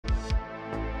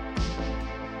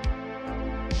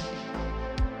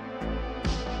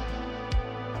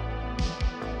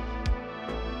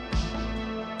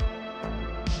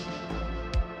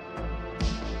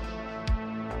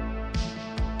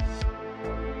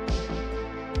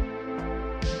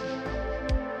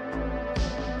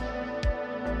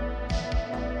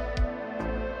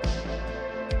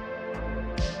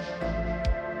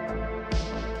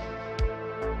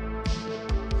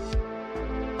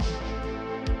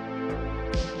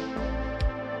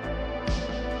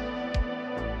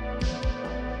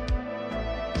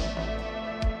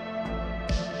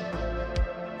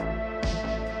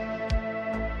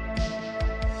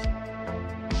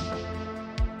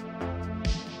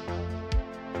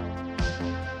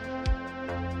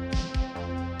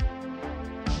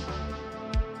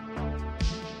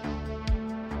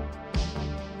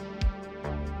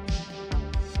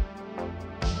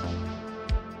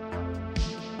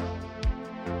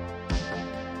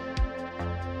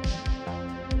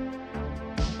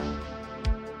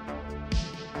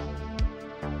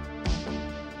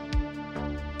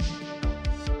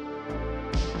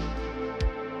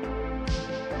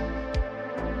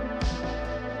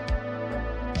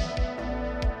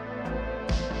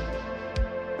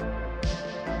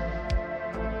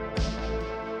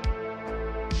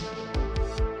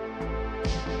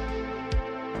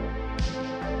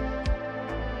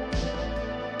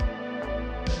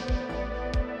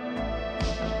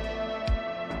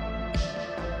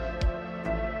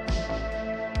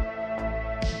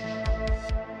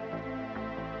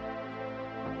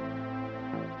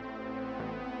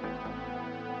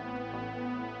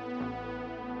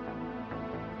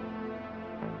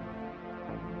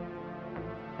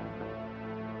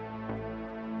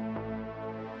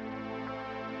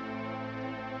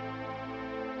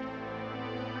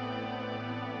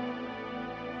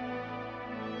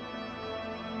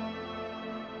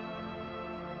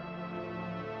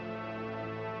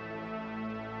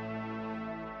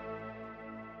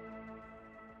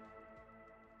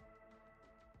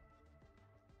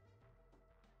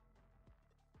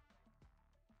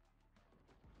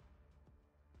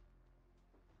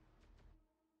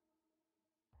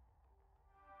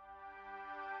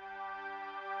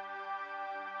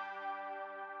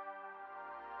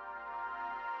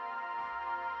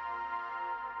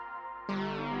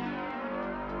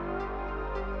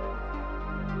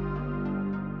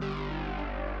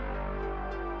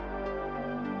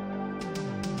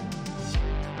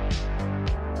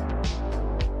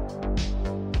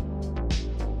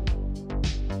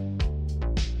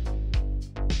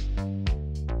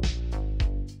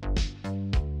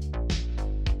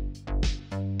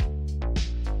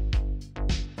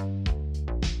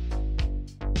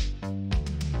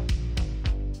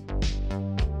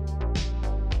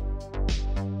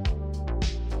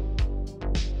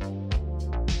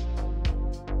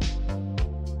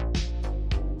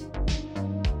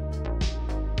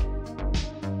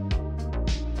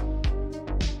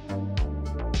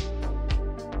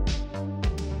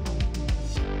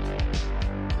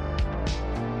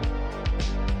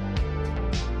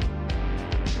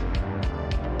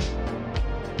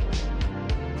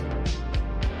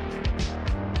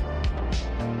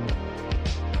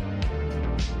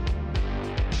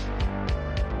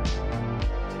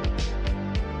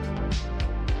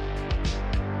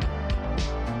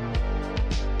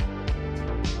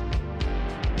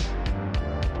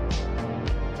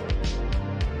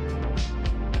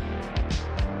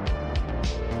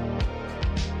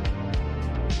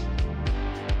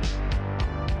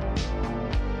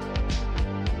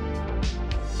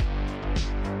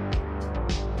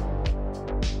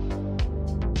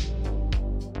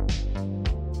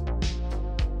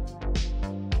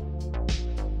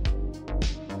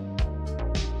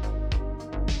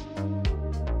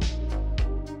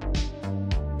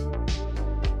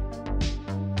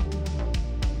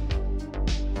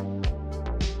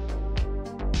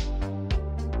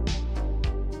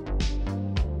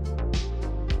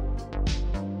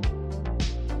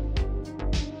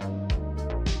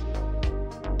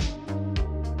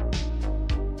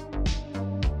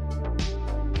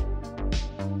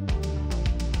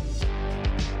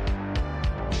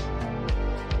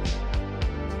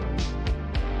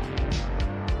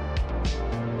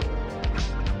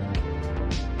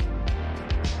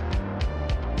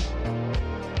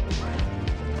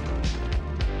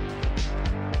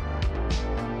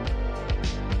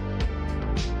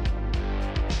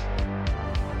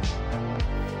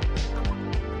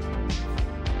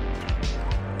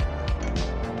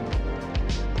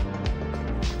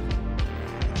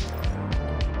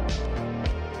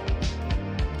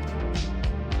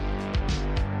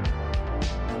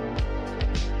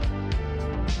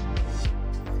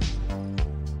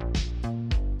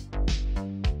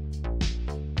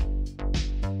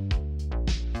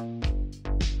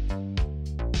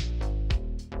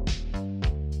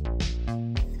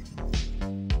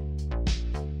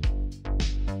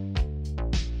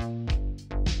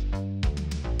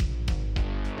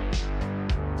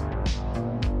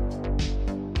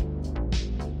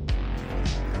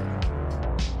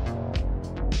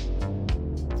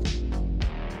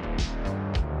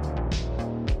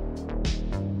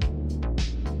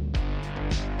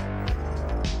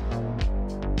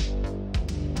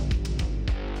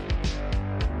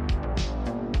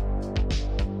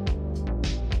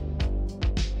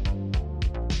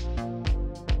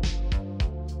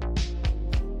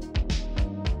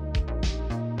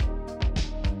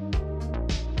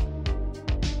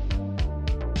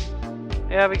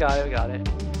Yeah, we got it, we got it.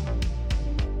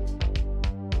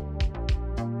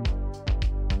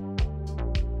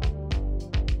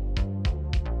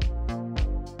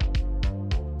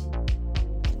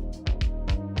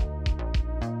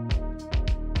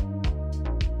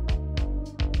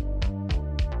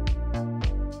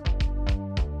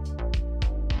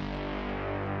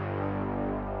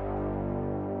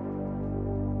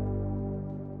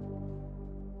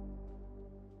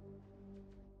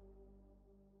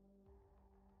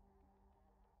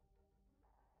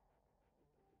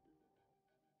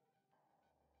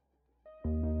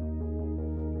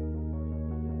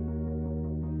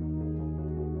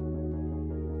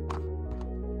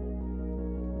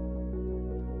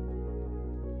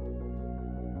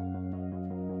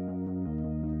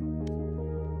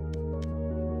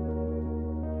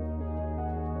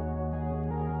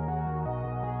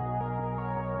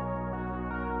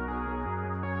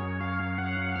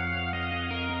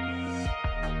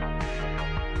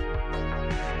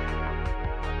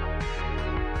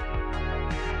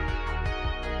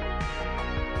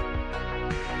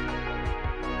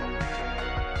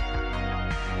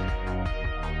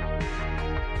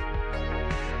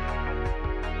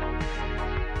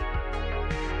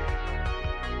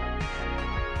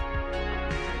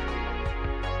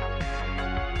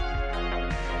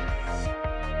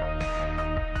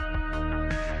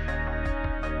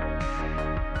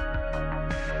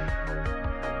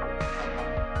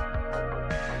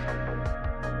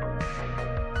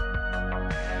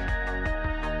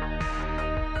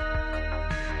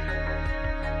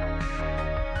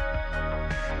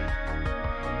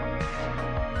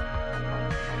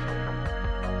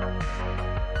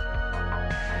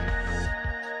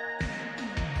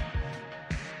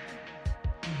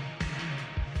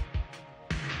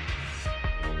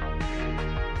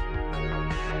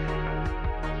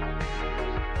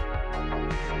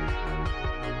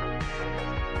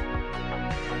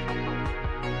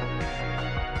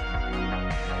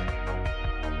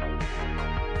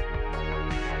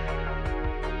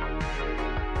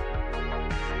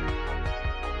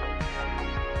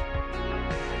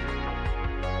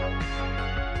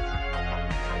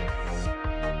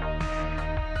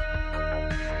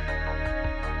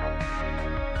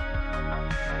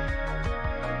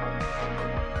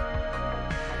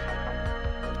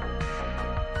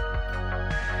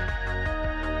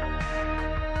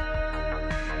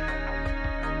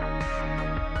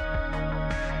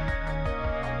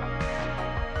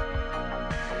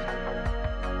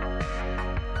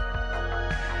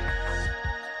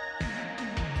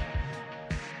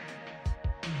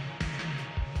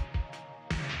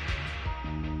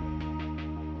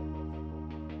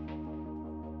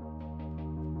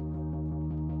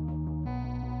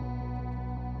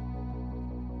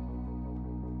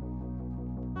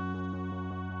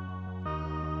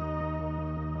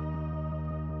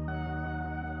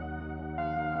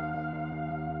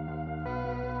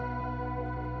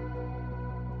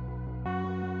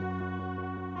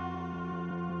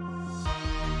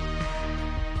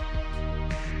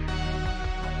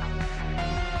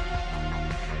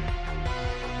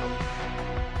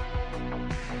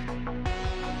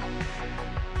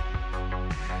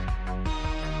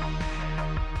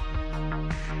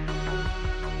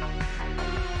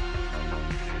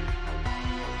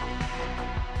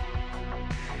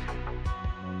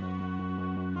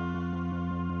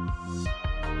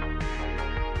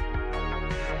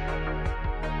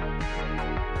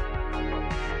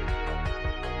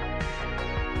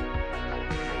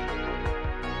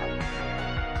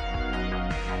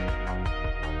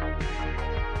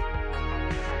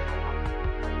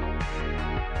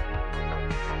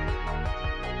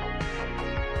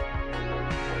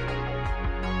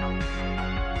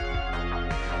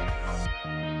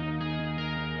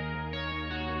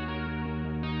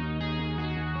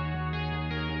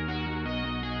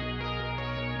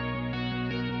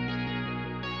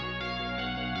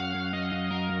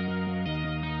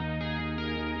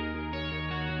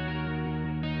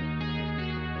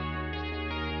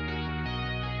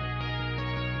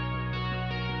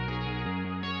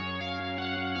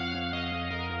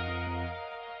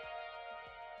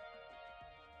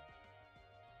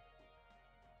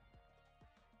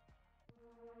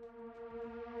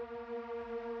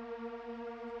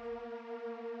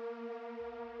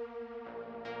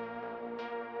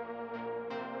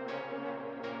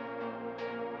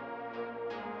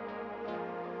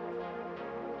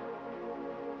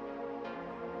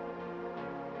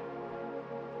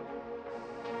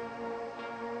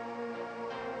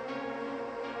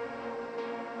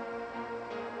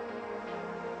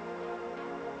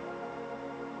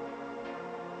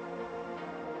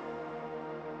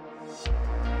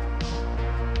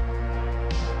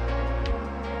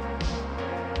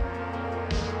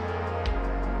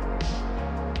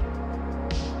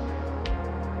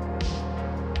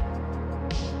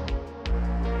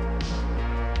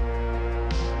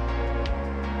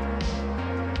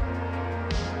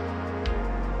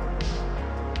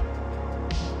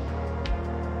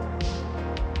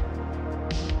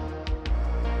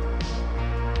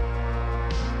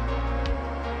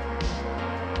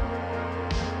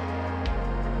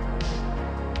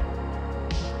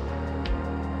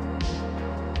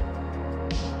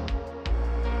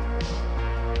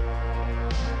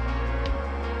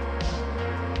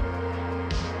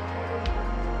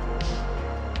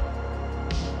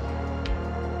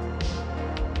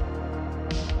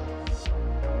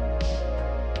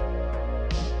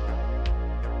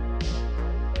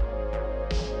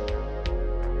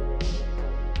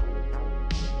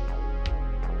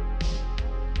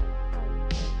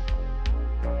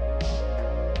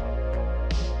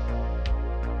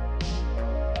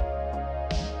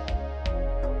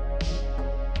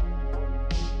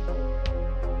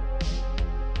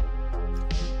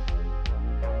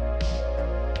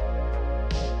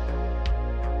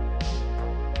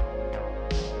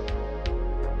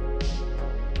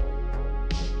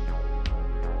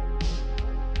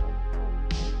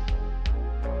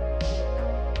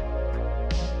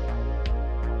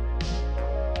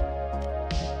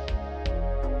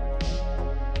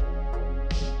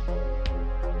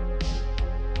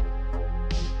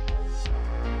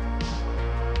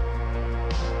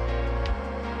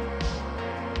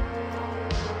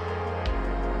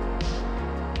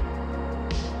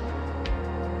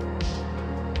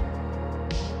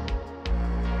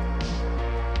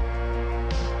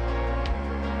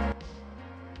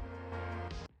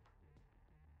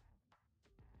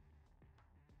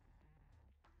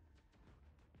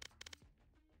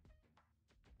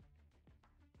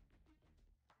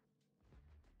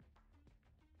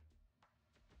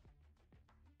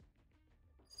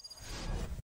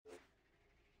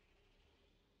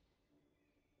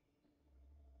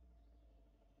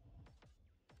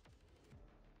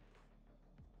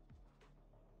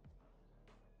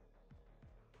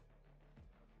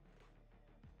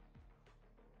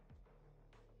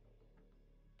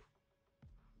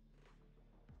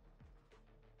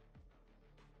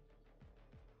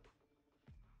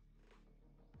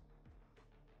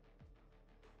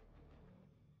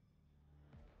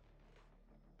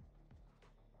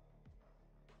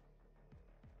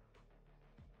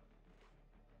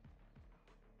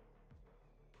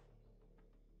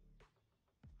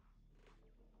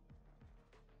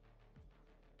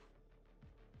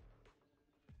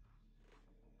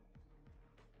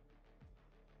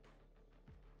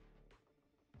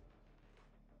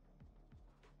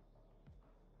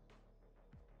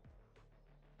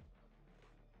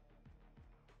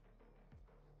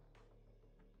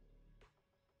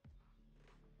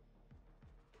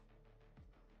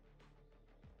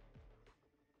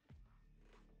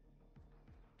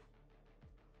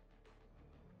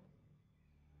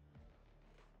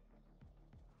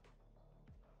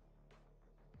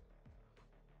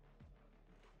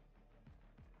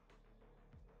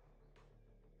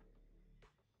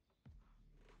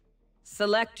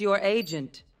 Select your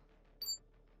agent.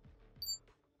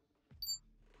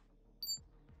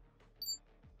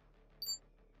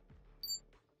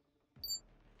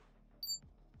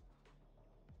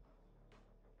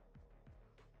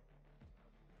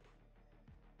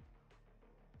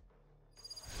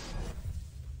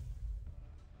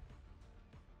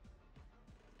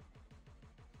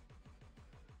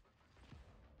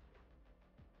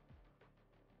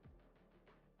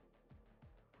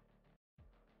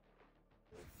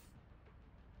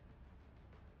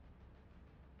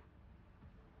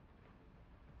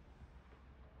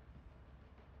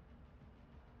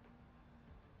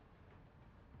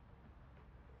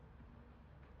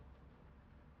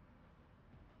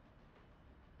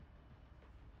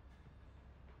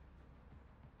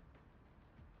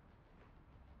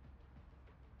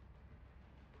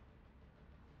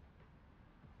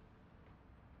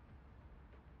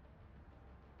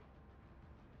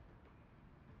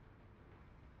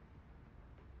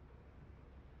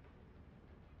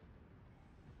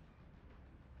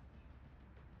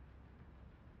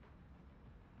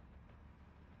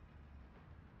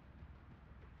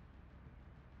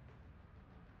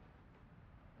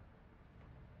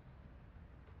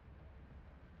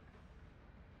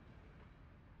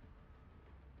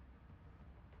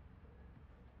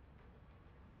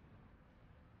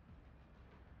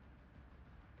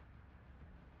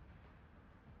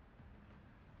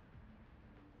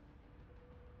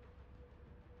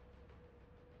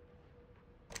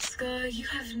 Sky, you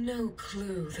have no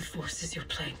clue the forces you're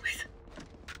playing with.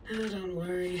 Oh, don't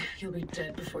worry, you'll be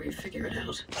dead before you figure it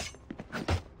out.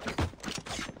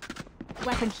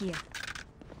 Weapon here.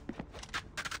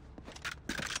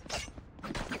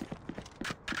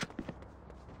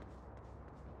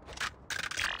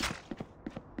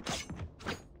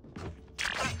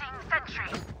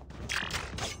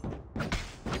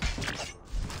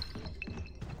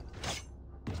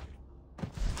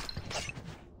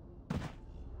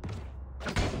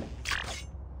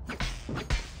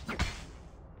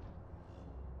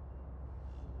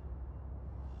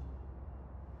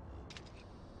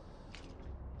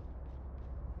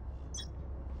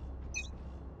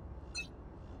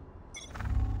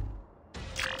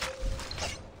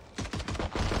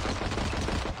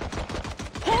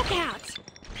 Out!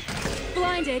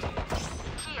 Blinded.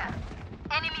 Here.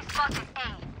 Enemy spotted A.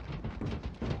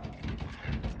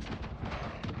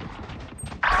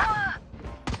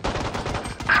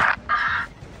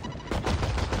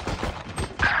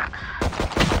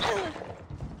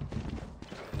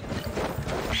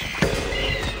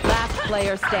 Last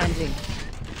player standing.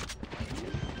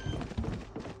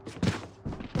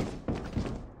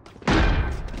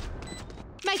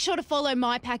 Make sure to follow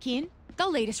my pack in. They'll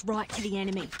lead us right to the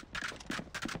enemy.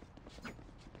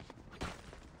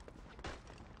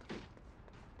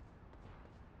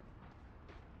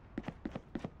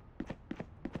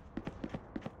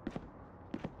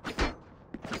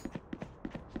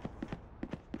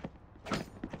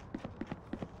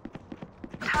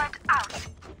 Turret out.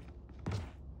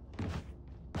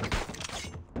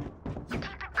 Keep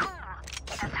it cool.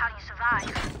 That's how you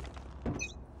survive.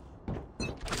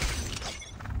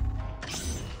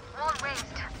 Wall raised.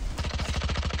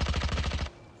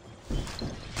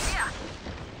 Here.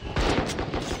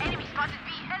 Enemy spotted B.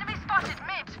 Enemy spotted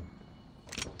mid.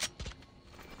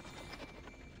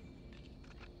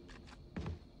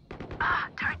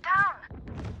 Turret down.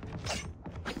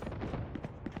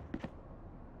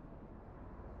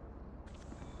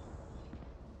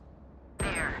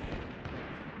 There.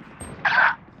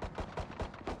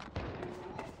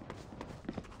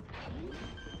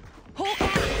 Hawk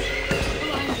out!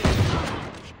 Blinded.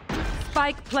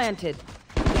 Spike planted.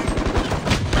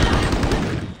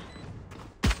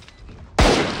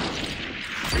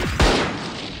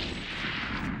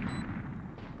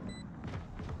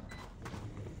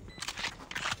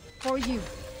 For you.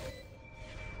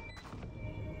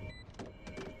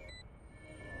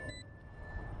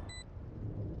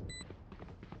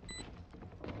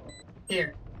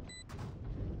 Here.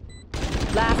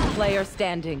 Last player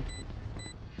standing.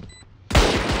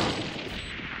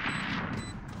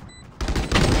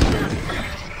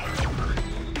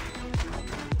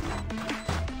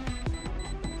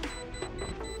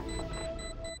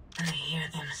 I hear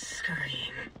them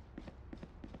scurrying.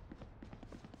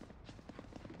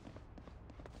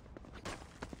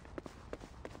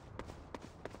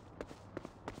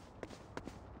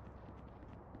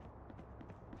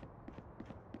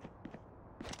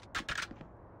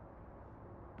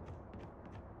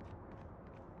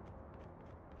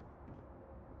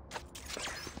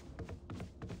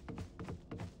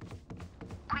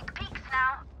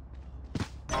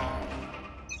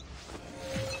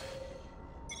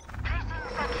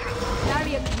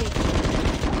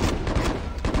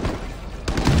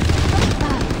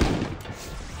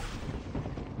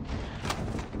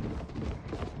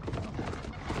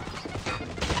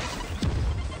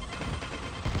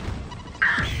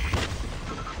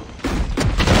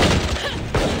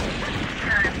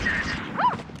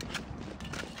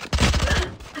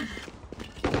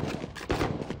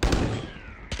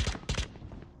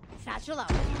 Satchel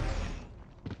out.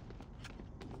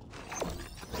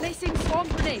 Placing swarm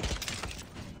grenade.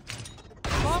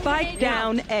 Bomb Spike grenade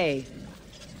down out. A.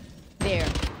 There.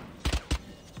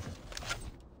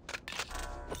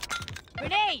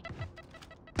 Grenade!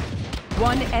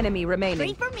 One enemy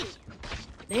remaining. Three for me.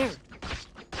 There.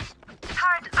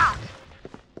 Turret out.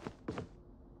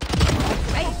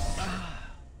 Right.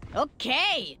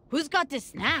 Okay, who's got the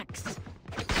snacks?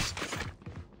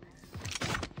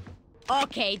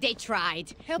 Okay, they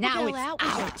tried. Help a now girl it's out.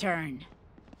 our turn.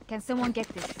 Can someone get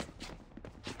this?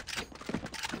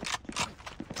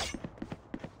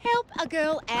 Help a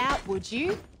girl out, would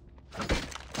you?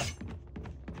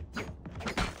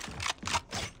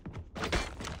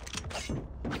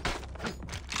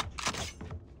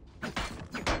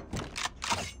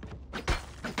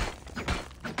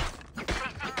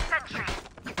 Placing sentry.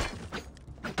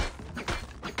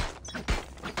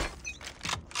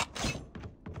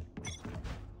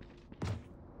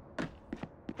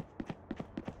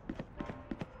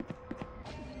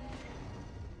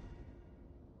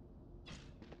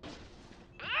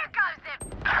 Here goes the...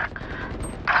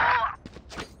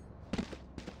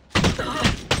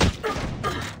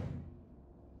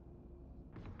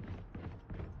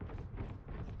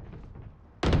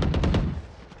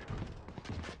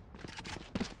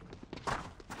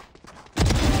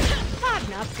 Hard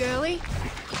enough, girlie.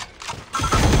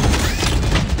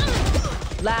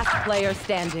 Last player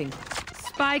standing.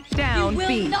 Spike down You will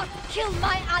B. not kill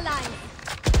my ally!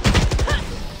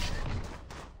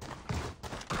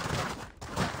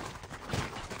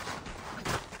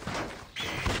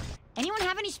 Anyone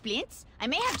have any splints? I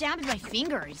may have jammed my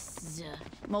fingers.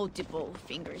 Multiple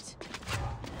fingers.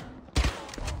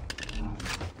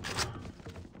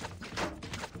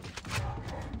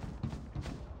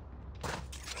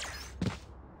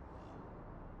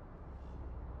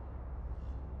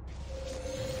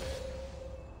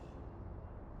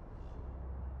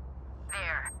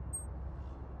 There.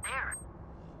 There.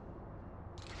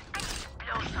 I need to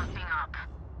blow something up.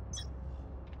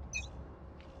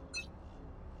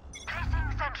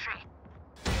 Placing sentry.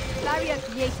 Barrier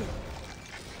created.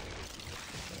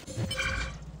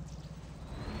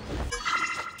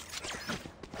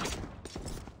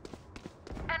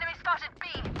 Enemy spotted B.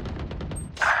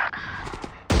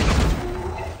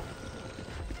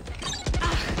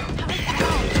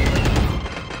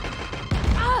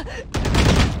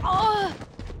 Oh!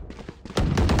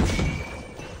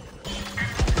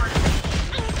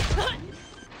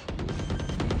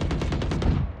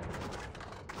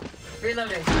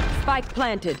 Reloading. Spike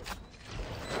planted.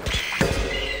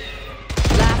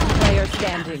 Last player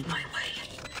standing. My way.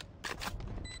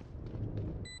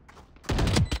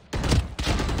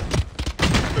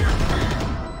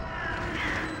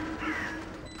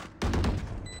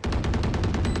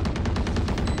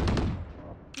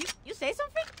 You say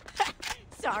something?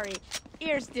 Sorry,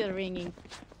 ear's still ringing.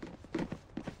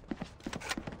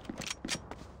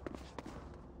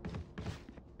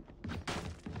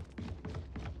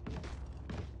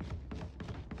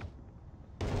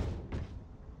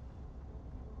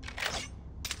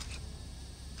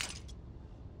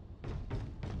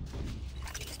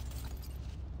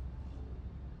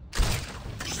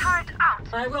 Turret out.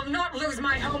 I will not lose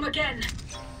my home again.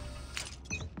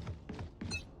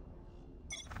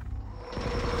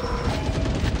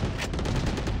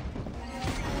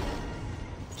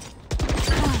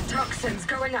 Toxins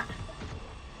going up.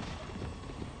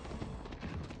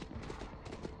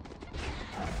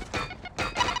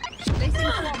 Placing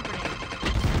swarm grenade.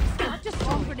 Not just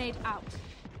swarm grenade out.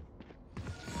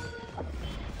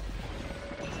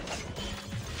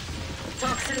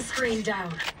 Toxin screen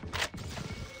down.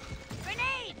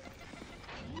 Grenade!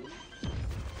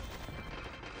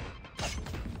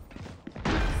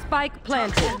 Spike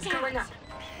planted. Toxins going up.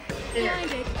 There.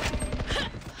 Blinded.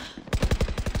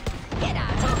 Get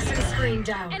out! Toxin screen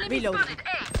down. Reloading. Spotted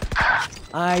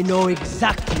A. I know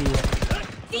exactly.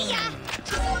 See ya!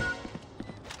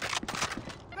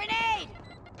 Grenade!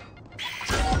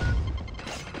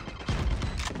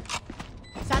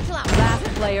 Satchel out. Last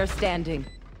player standing.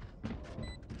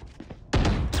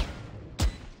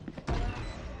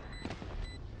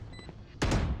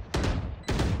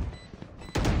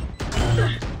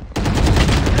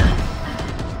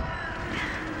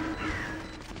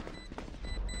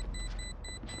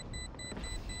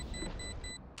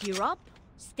 Gear up,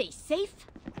 stay safe.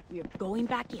 We're going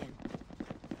back in.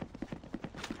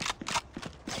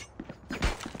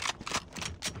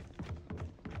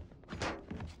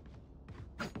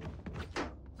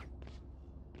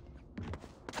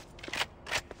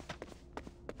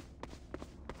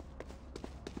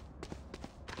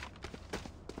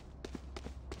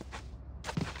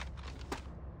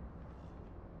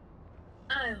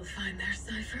 fine there,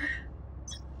 Cypher.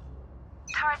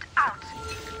 Turret out.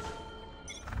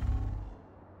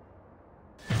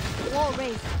 Wall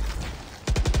raised.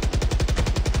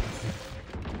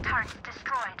 Turret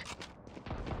destroyed.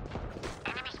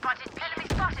 Enemy spotted. Enemy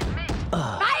spotted. Mid.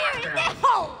 Fire in the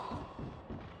hole!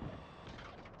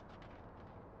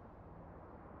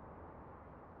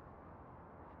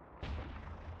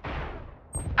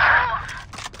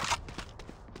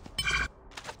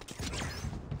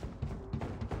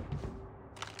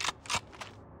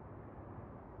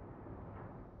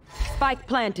 Spike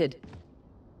planted.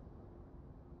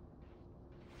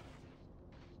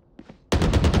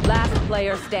 Last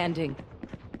player standing.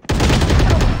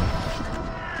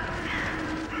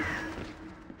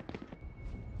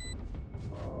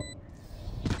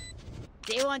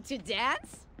 They want to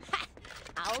dance?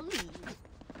 I'll leave.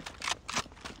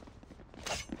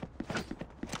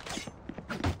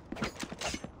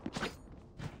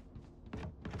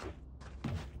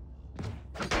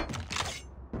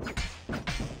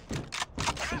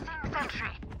 Placing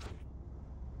sentry.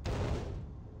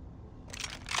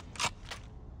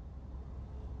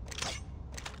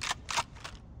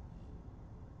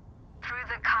 Through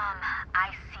the calm,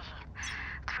 I see.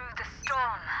 Through the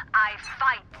storm, I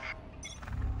fight.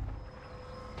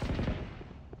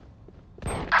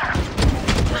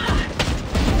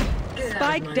 Get out of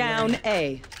Spike my down way.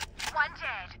 A. One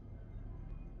dead.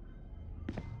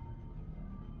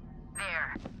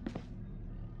 There.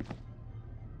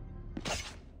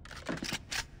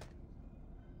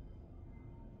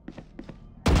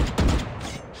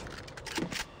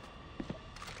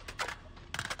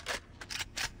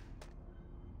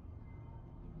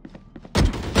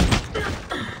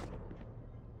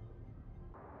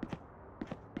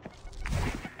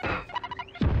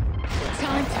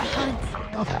 Time to hunt.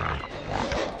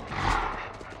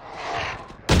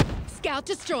 Scout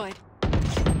destroyed.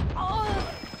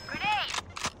 Grenade.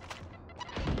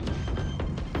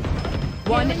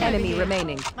 One enemy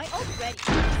remaining. My ult ready.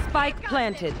 Spike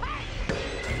planted.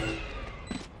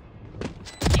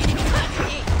 Enemy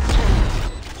spotted.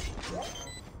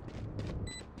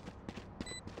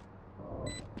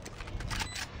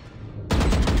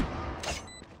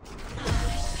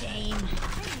 Shame.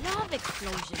 I love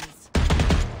explosions.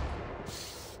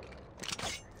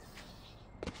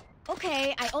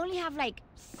 Okay, I only have like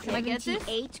Can I get this?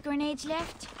 78 grenades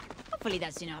left. Hopefully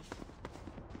that's enough.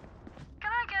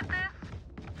 Can I get this?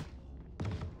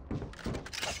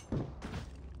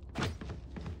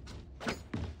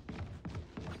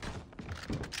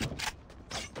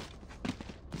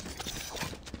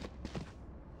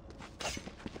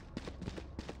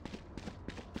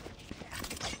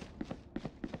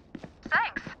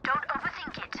 Thanks. Don't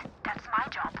overthink it. That's my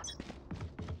job.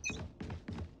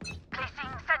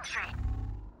 Placing sentry.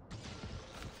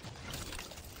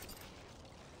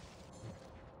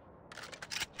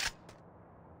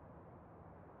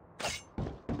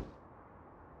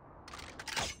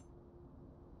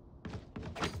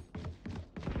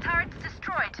 Turrets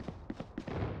destroyed.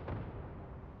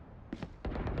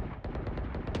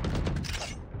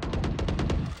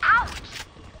 Ouch!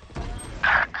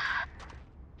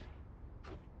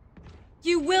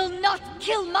 You will not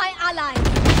kill my ally.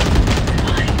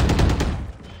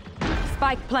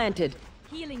 Spike planted.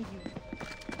 Healing you.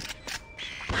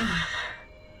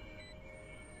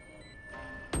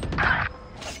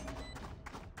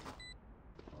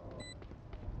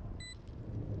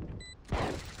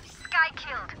 Sky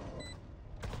killed.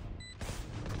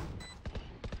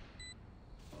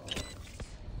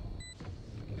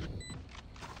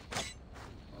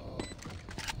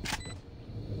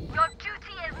 Your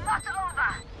duty is not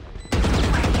over.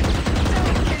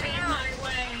 Get in my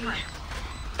way.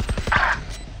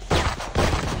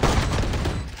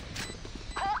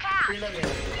 Hawk out. Reloading.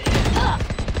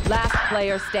 Last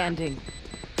player standing.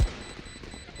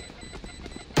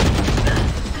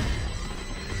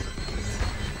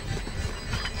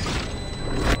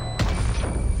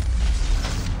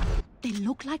 They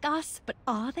look like us, but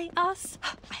are they us?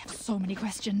 I have so many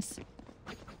questions.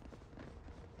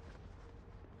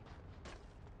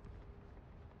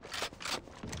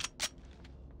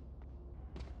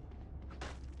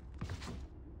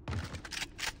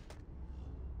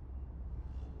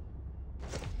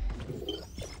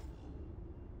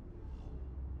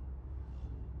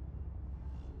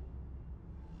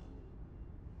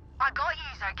 I got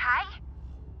yous, okay?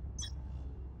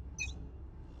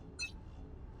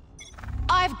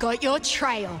 I've got your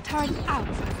trail. Turn out.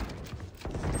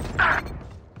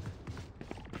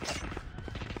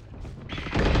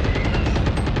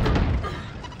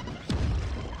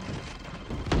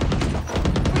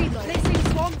 Reload. Placing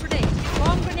swarm grenade.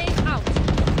 Swarm grenade out.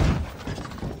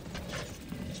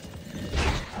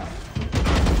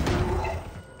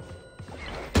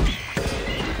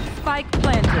 Spike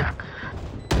planted.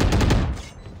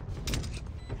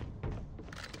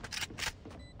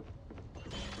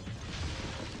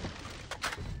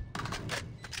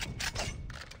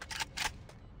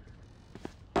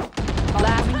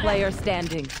 Last player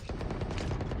standing.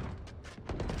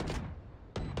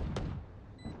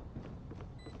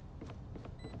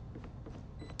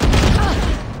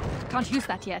 Can't use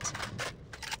that yet.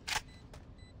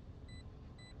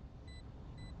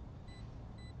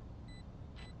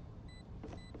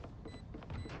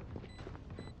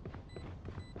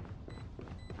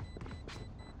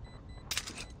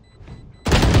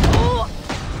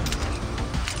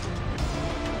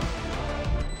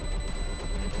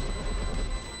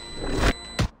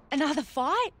 Another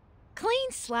fight?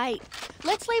 Clean slate.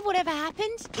 Let's leave whatever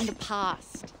happened in the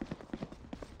past.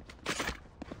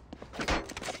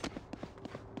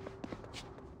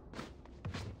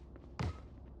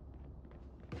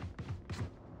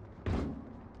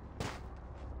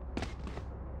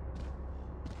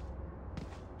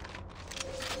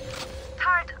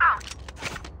 Turret out.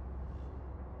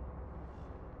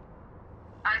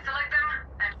 Isolate them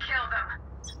and kill them.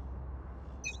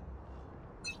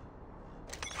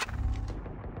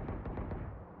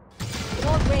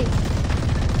 War race.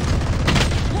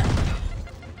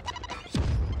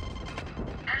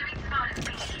 Enemy spotted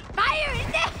me. Fire in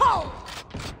the hole!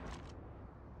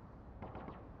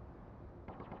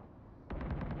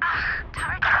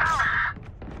 Turret out.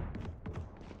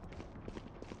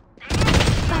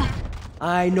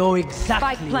 I know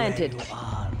exactly Spike planted. where you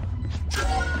are.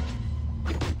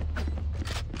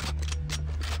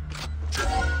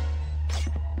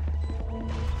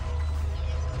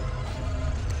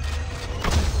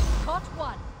 Caught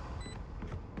one.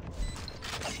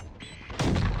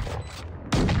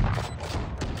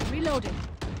 Reloading.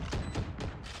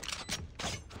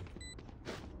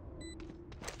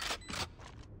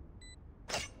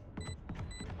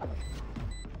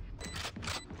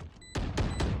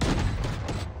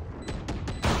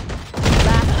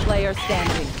 Last player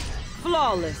standing.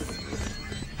 Flawless.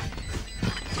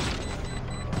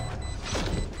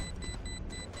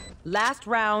 Last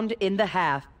round in the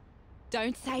half.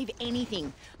 Don't save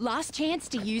anything. Last chance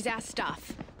to use our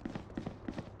stuff.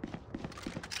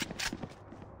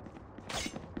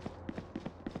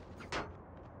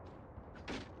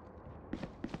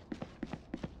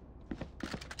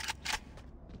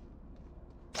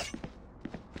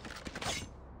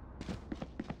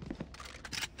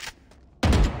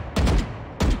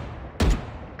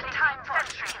 Time for a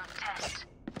shield test.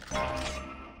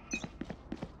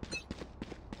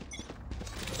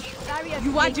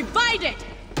 You are divided!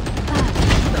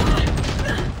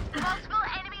 Multiple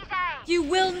enemies A. You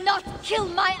will not kill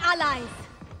my allies!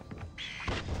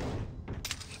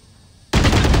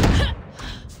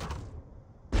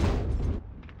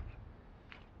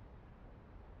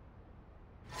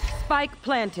 Spike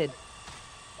planted.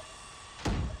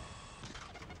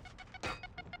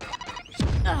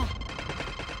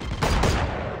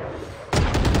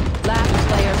 Last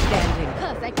player standing.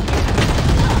 Perfect.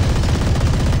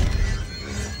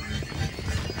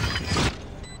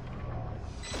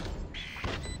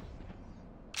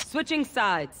 Switching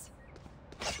sides.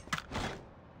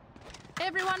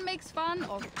 Everyone makes fun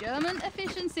of German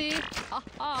efficiency. Ha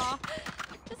ha.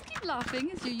 Just keep laughing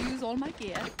as you use all my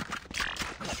gear.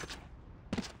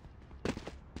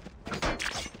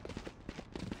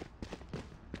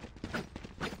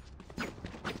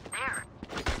 There.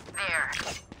 There.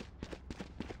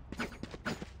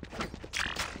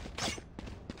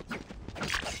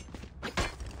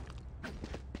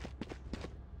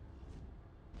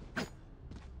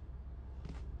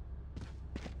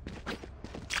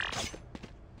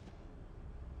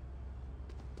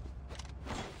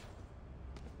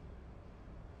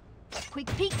 Quick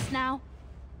peeks now.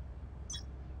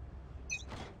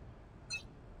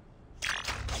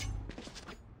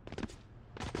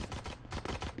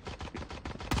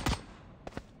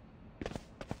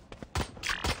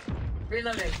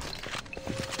 Reloading.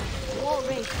 War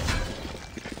race.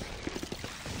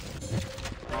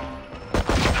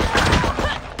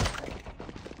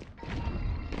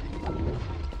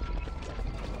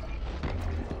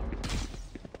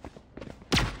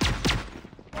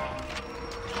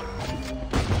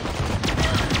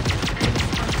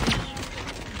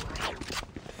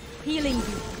 Healing you.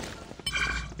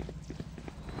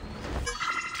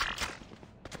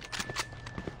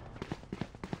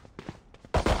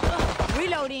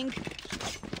 Reloading.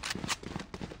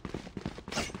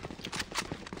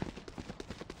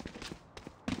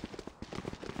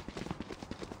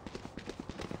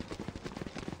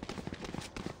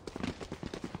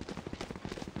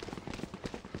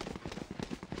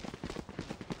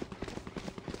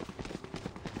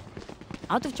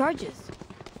 Out of charges.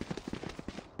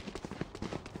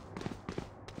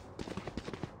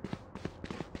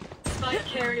 Spike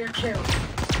carrier kill.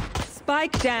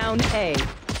 Spike down A.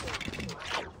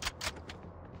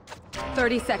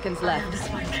 30 seconds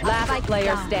left. Last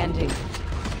player standing.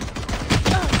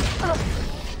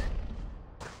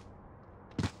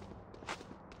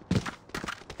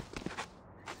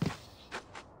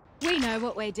 We know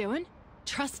what we're doing.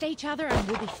 Trust each other and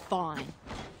we'll be fine.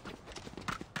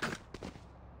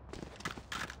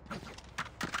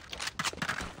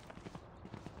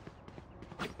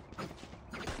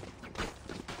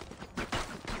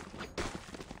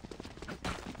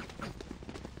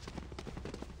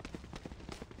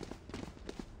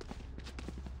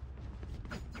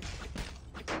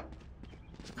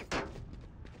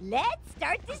 Let's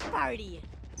start this party.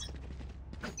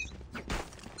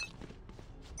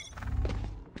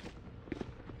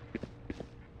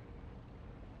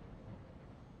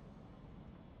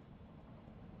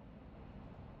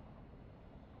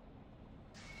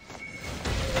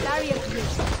 Barrier clear.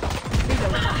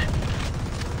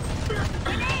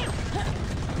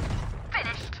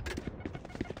 Finished.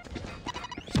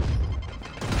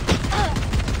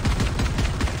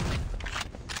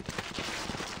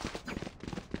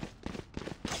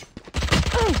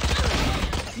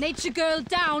 Nature girl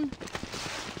down.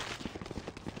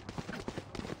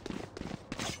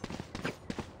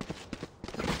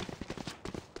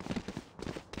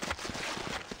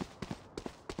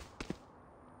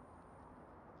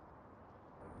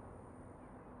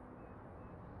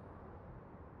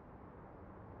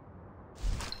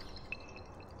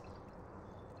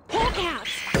 Hawk out!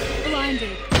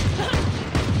 Blinded.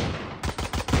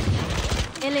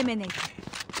 Eliminate.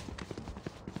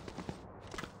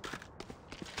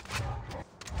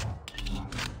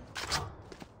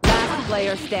 Last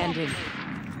player standing.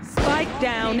 Spike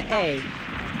down A.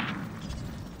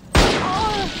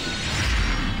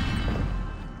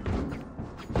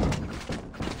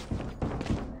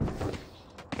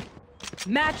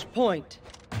 Match point.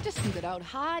 Just some good old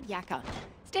hard yakka.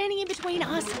 Standing in between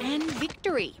us and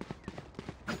victory.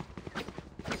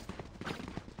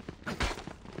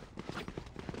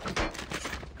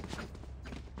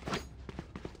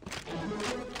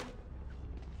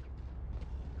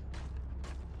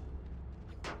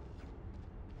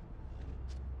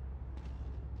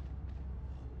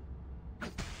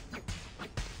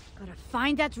 Gotta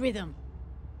find that rhythm.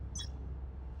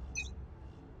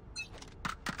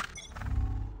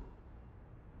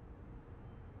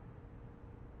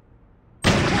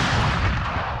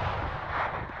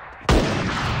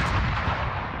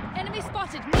 Enemy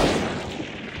spotted.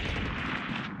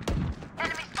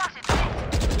 Enemy spotted.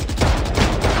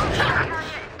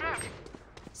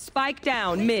 Spike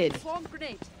down mid. Swarm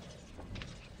grenade.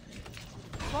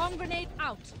 Swarm grenade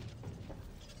out.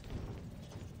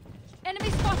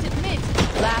 Enemy spotted mid.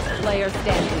 Last player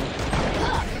standing.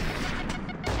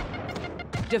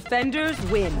 Defenders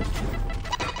win.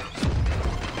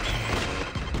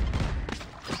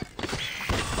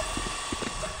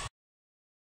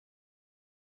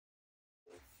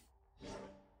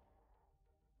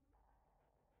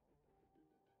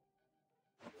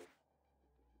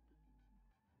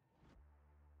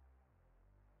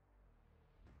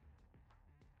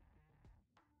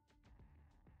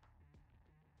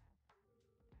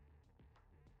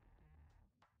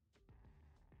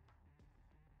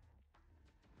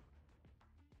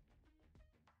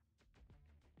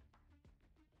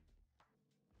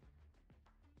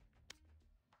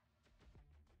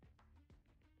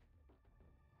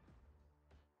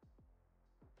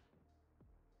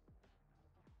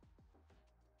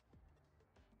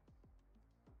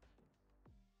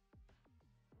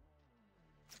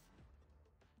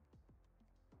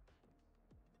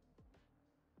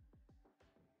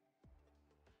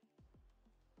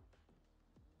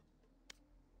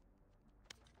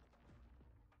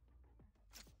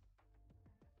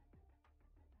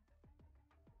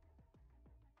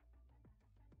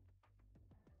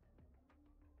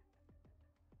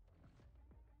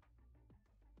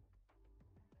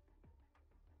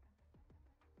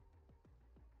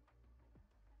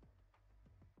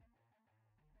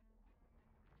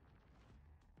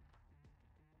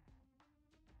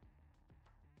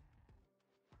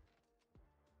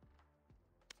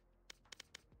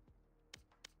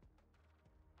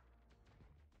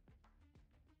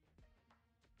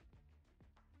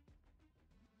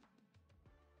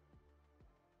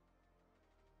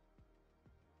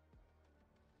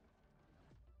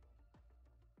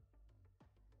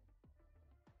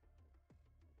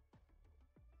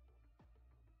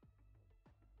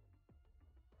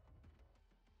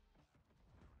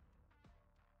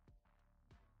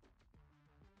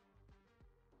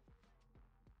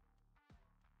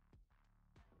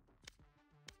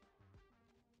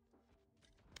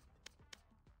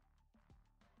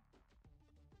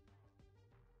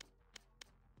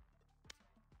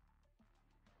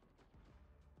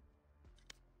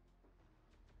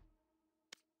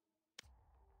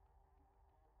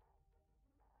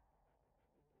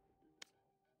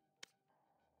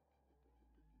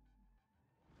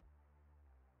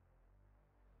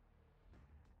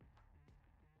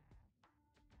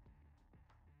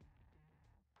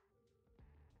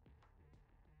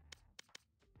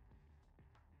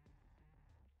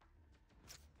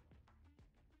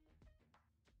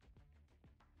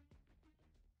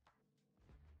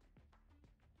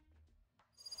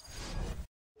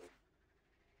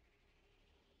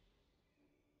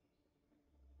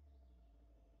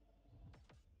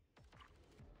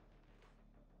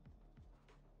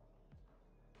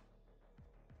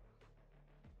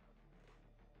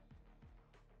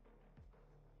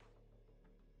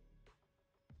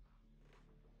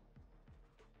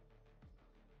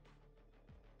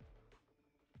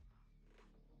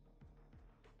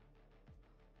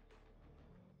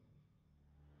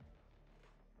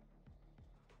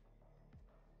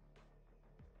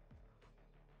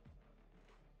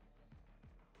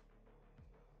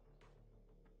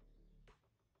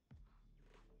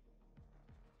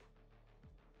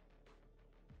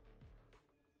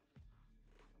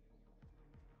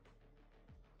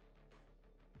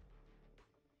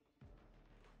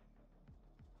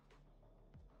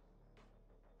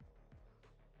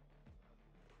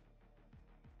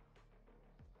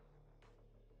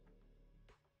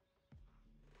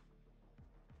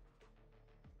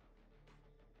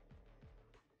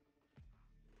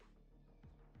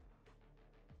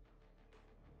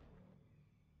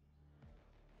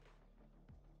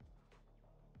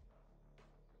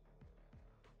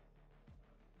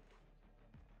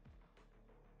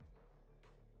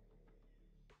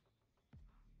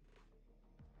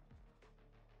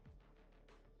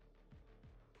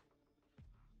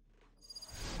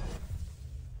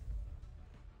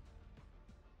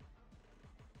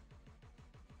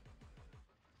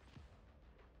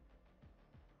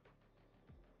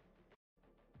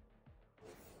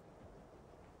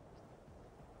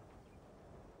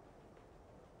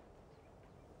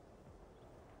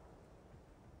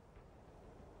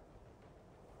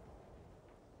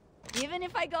 And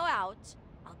if I go out,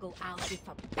 I'll go out with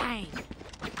a bang.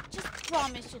 Just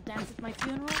promise you'll dance at my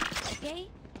funeral, okay?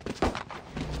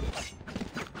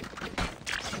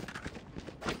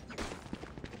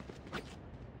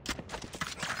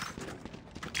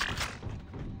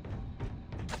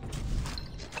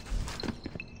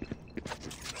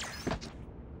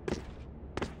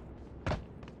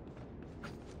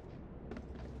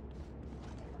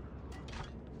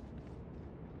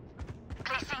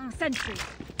 Sentry.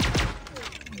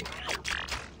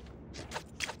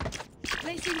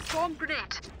 Placing swarm grenade.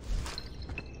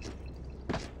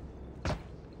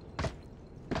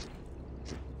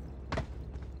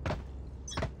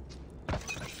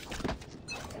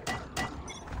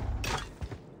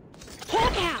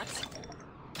 Hawk out!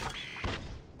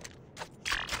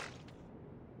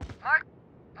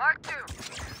 Mark 2.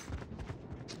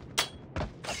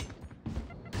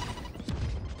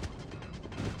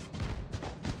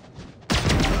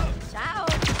 Ciao!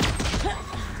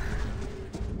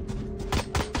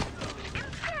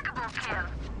 Impeccable kill.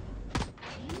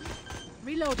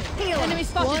 Reloading. Enemy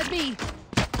spotted B.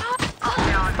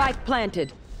 Spike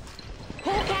planted.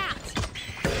 Hawk out!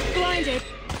 Blinded.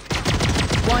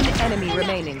 One enemy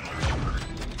remaining.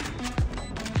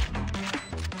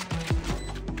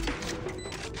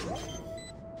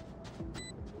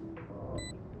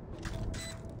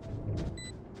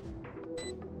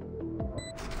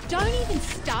 Don't even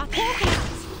start. Hawk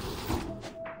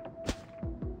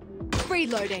out!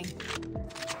 Reloading.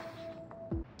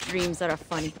 Dreams are a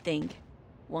funny thing.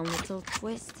 One little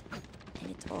twist,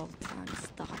 and it all turns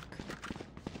dark.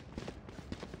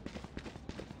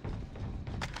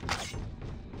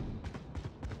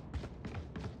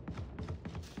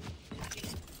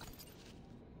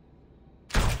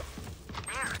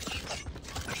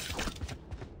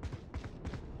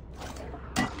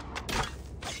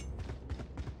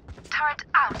 Turret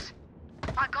out.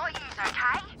 I got yous,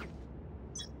 okay?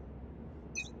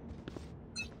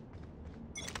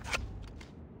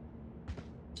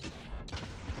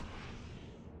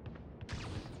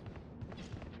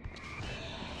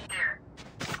 There.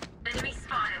 Enemy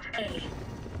spotted A.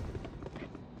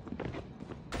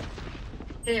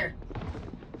 Here.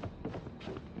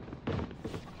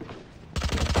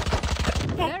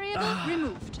 Variable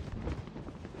removed.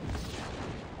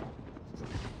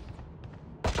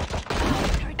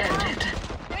 Ended.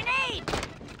 Grenade!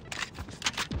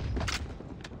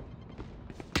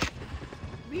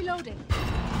 Reloading.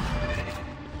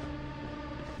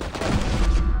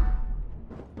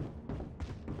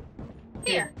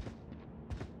 Here.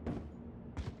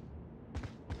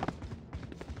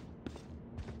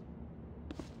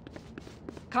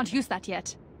 Can't use that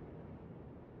yet.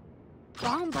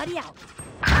 Bomb buddy out.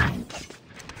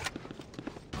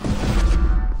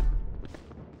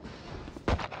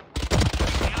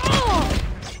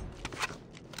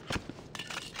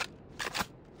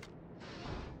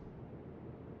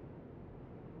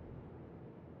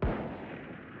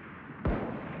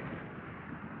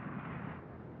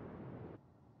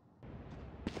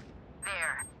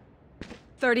 There.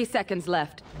 30 seconds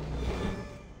left.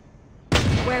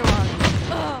 Where are you?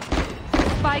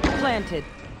 Spike planted.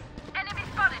 Enemy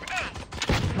spotted A.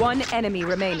 One enemy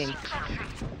remaining.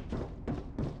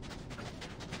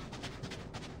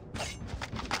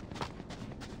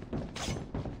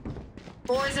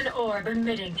 Poison orb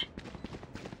emitting.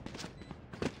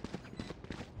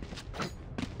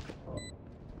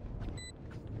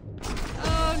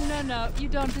 Oh, no, you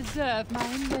don't deserve my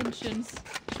inventions.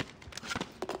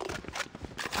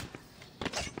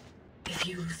 If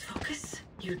you lose focus,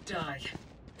 you die.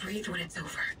 Breathe when it's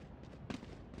over.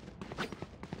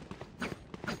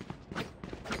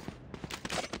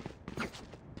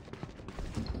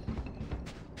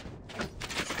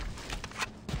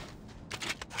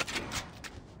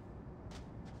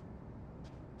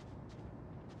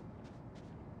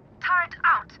 Turret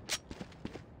out.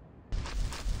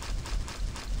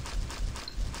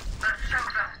 Let's show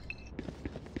them.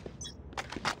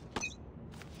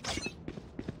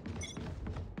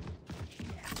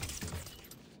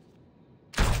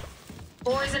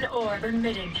 Poison orb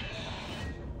emitting.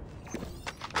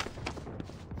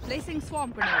 Placing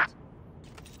swarm grenade.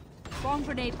 Swarm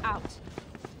grenade out.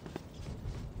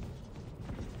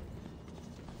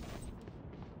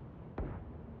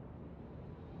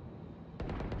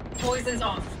 Poison's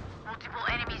off. Multiple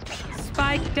enemies B.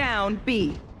 Spike down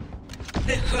B.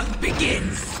 The hunt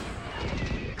begins.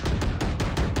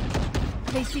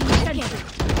 Placing sentry.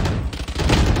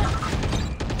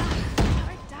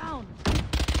 Turret down.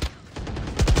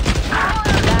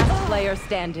 Last player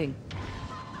standing.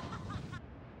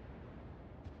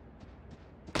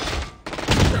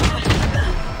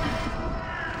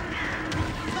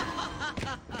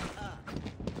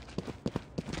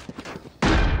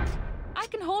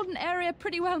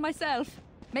 pretty well myself.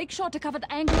 Make sure to cover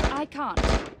the angle I can't.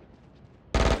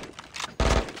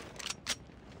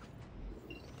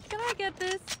 Can I get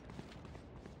this?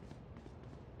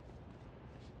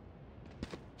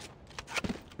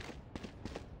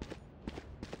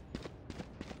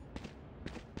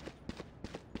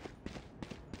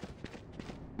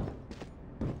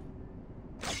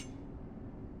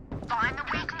 Find the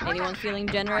weak link. Anyone feeling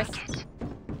generous?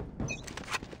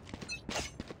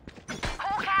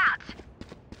 Hawk out.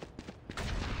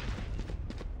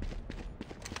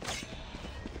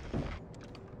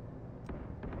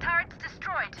 Turrets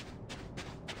destroyed.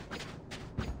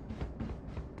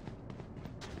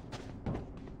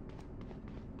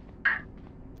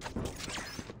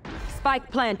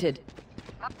 Spike planted.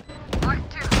 Mark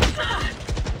 2.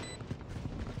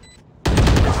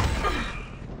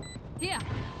 Here.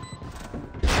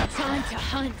 Time to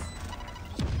hunt.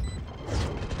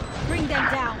 Bring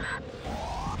them down.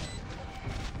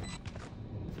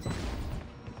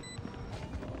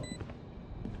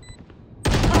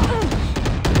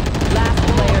 Last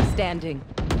player standing.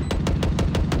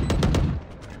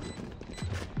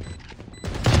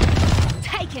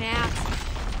 Taken out.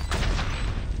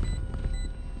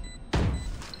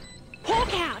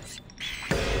 Hawk out.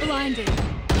 Blinded.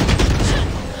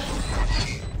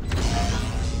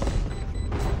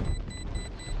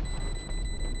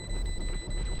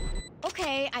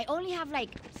 Okay, I only have like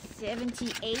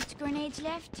 78 grenades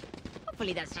left.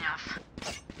 Hopefully that's enough.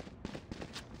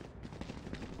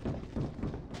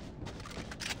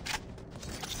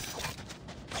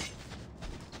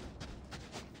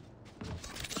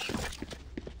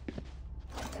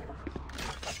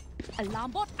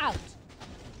 Alarm bot out.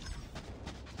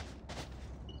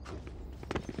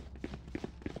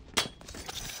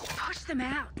 Push them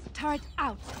out. Turret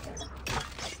out.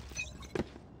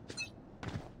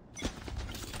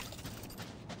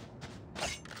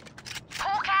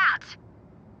 Hawk out.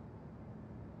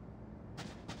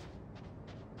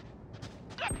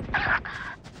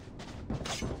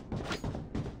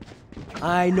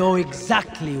 I know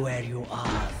exactly where you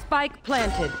are. Spike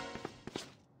planted.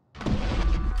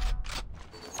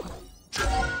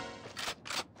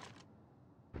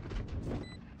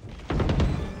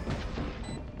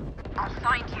 I'll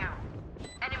find you.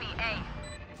 Enemy A.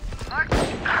 Mark.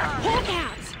 Hawk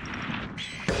out.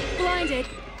 Blinded.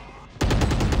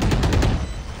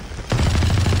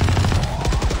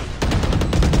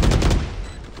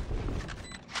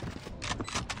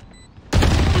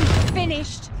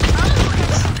 Finished.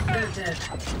 They're dead.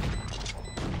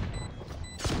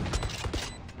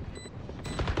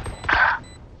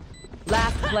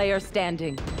 Last player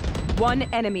standing. One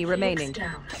enemy remaining.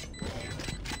 Phoenix down.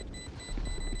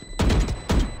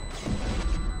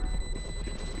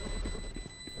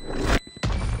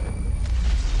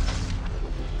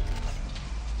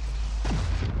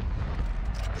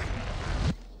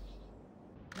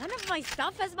 None of my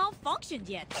stuff has malfunctioned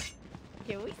yet.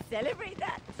 Can we celebrate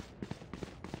that?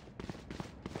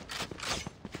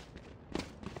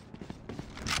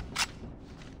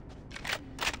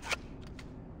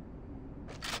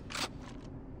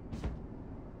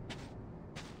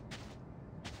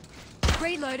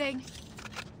 Reloading.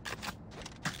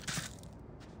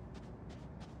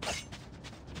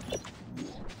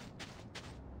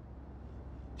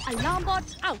 Alarm bot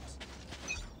out.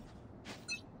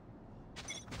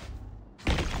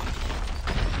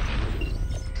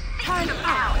 Turn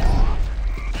out.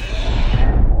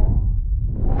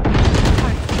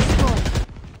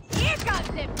 Here comes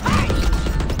the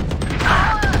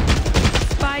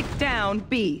Spike down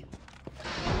B.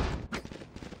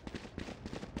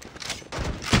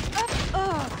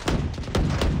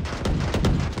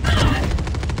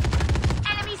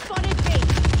 enemy spotted B.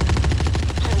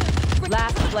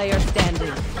 Last player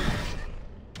standing.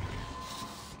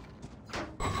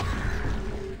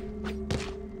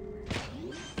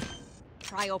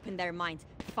 Pry open their minds.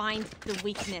 Find the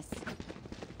weakness.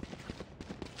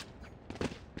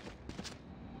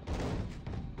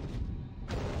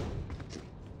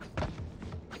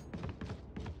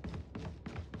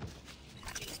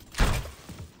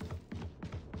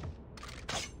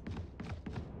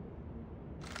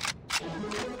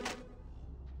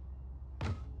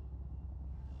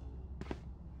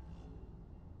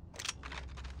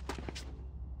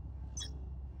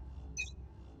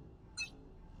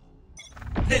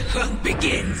 The hunt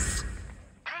begins.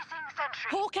 Placing sentry.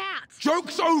 Hawk out.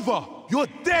 Joke's over! You're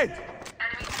dead!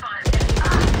 Enemy spotted.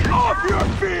 Off your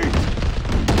feet!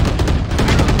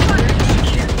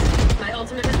 My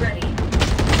ultimate is ready.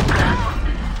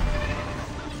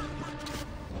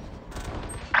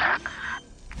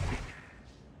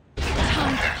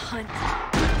 Time to hunt.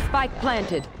 Spike planted.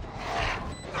 planted.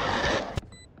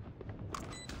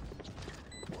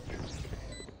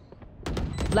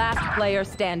 Last player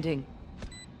standing.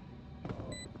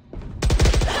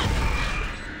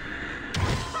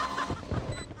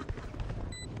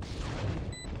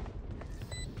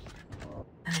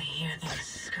 I hear them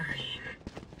scurrying.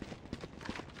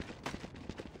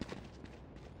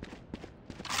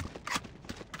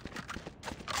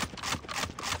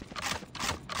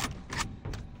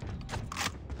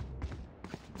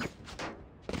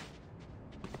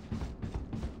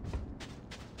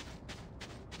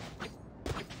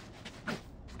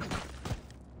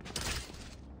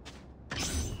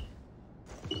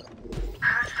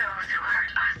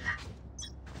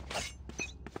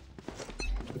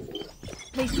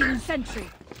 Placing sentry.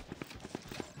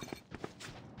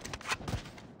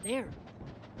 There.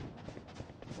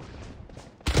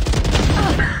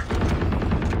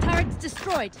 Turret's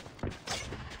destroyed.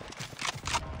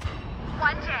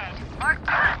 One dead. Or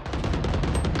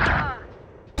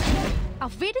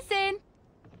Auf Wiedersehen.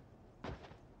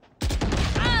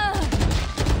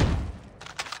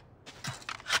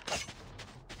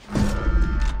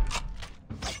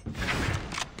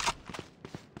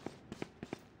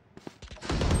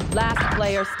 Last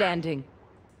player standing.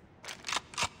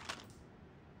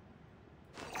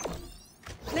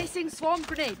 Placing swarm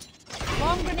grenade.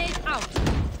 Swarm grenade out.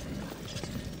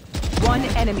 One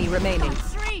enemy remaining.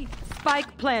 Three.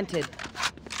 Spike planted.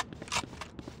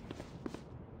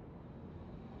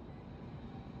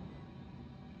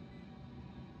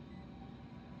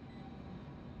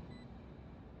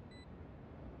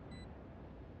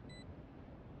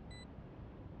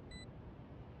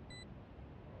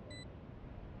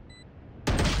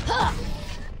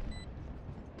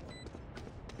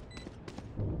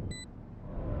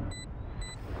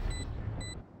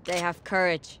 They have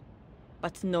courage,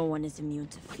 but no one is immune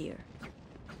to fear.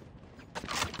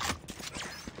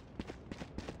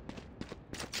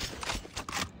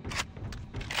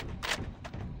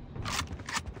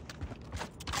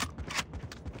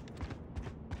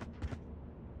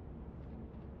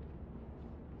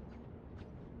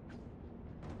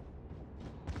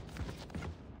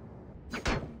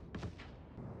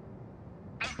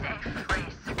 be safe,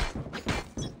 Reese.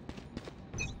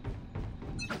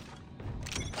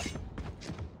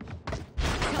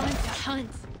 Time to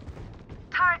hunt.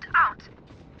 Turret out.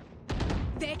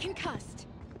 They're concussed.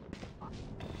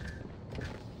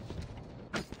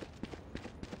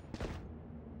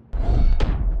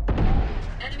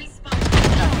 Enemy spotted.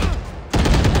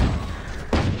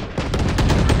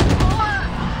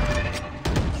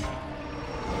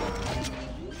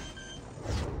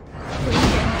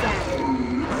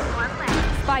 One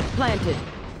left. Spike planted.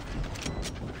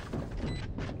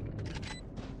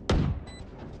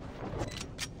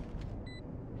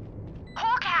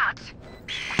 Hawk out.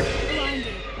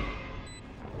 Blinded.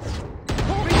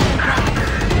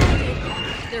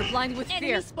 They're blind with Enemy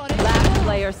fear. spotted. Last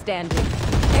player standing.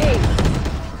 Hey,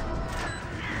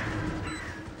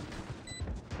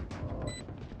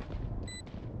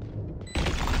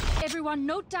 Everyone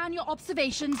note down your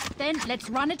observations, then let's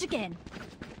run it again.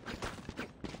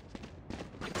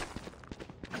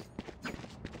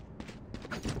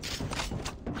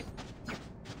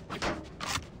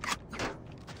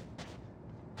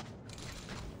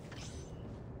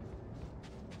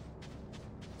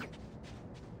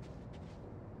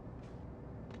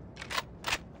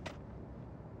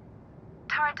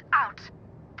 Turret out.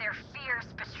 Their fears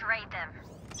betrayed them.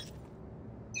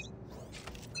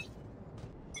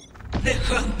 The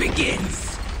hunt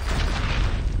begins.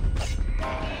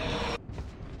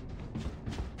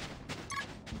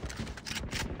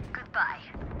 Goodbye.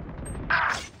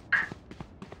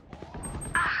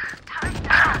 Turret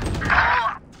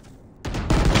down.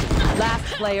 last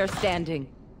player standing.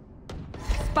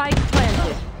 Spike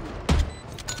planted.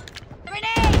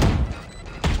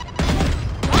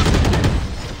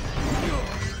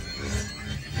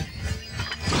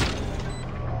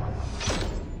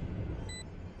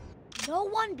 No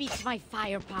one beats my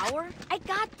firepower. I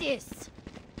got this.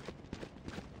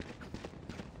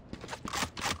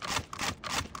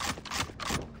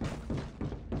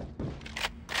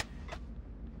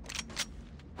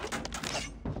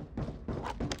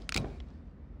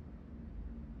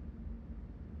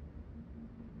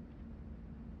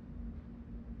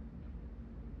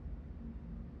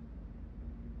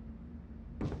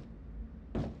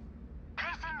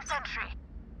 Placing sentry.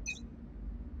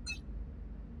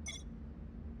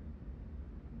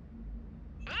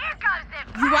 Here goes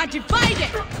the You want to fight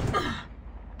it?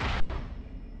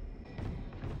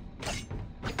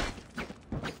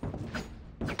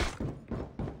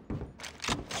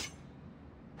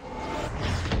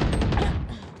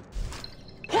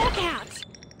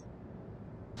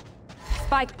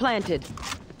 Spike planted.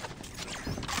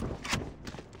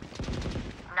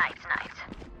 Night, night.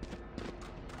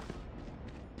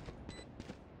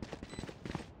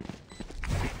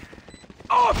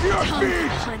 Off your Time to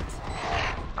feet! hunt.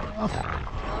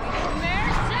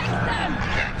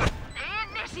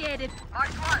 Initiated. Mark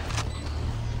one.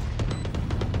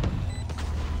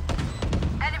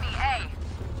 Enemy A.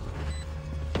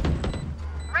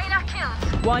 Reyna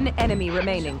killed. One enemy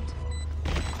remaining.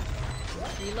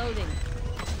 Reloading.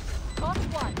 Got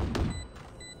one.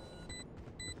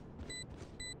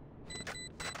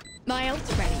 My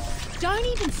ult's ready. Don't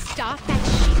even start that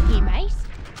shit here, mate.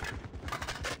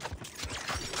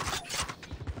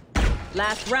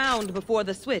 Last round before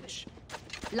the switch.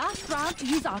 Last round to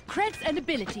use our creds and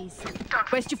abilities.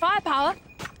 Don't waste your firepower.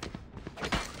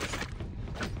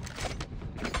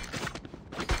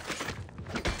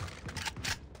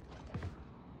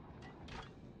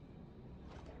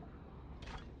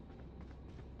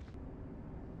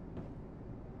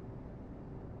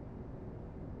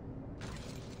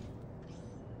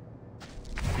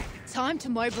 Time to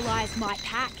mobilize my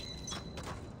pack.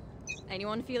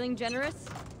 Anyone feeling generous?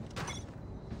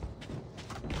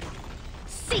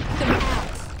 Seek them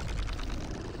out.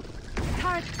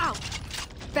 Turret out.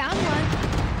 Found one.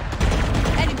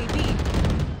 Enemy B.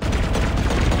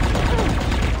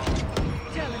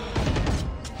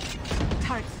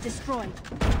 Turrets destroyed.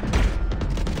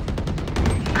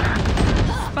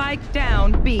 Spike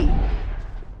down B.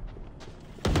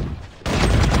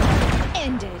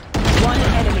 Ended. One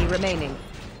enemy remaining.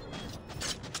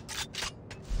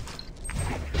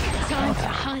 Time to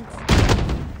hunt.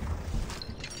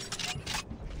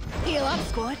 Heal up,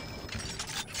 squad.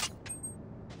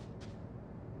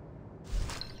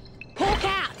 Hawk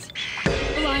out.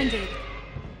 Blinded.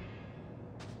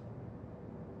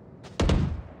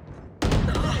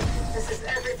 This is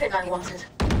everything I wanted.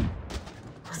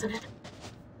 Wasn't it?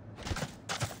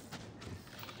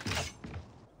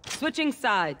 Switching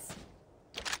sides.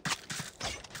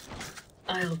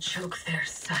 I'll choke their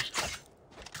sight.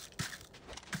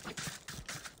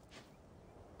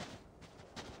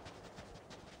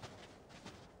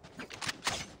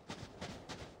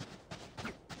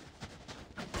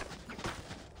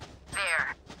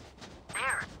 There.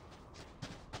 There.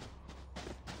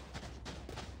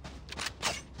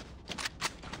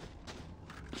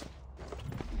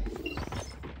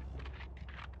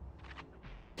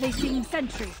 Placing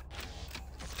sentry.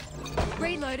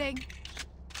 Reloading.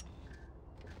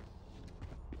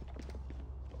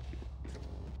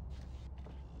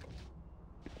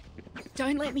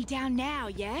 Don't let me down now,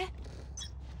 yeah?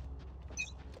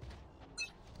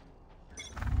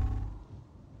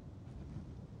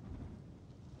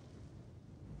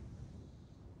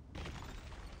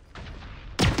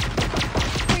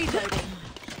 Reloading.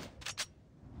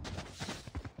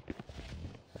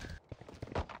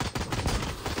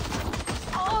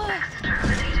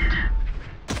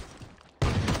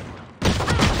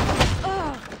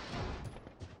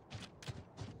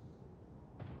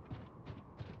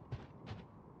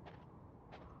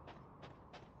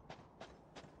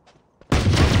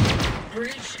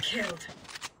 Breach killed.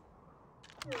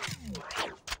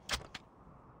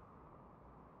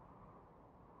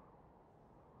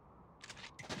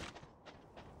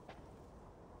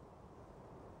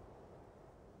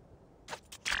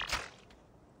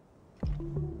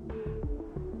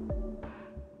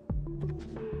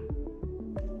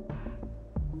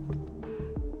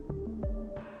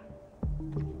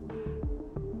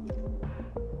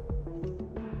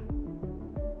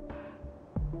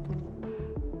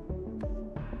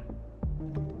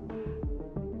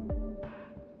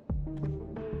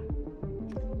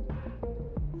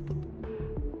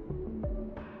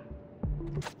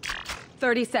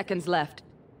 Thirty seconds left.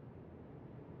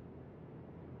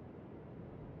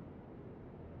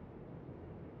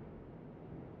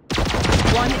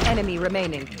 One enemy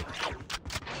remaining.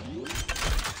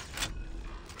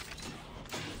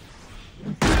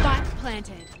 Spike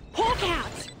planted. Hawk out.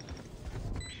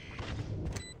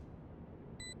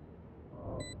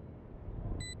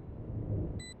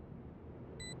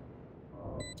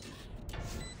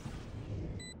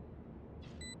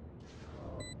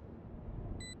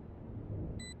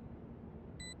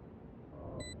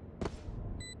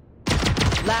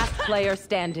 Last player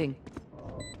standing.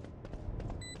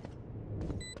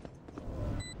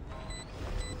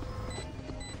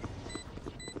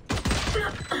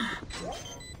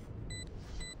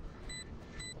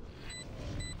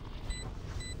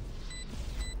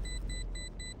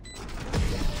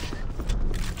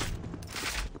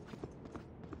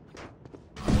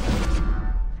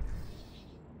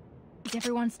 Is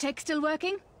everyone's tech still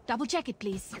working? Double check it,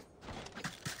 please.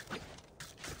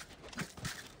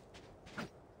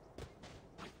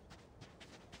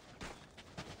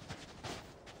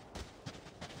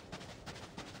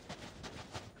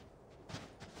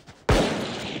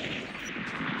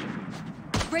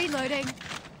 Reloading.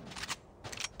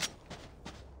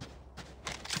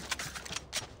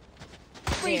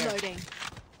 Reloading.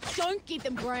 Don't give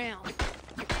them ground.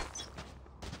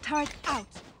 Turret out.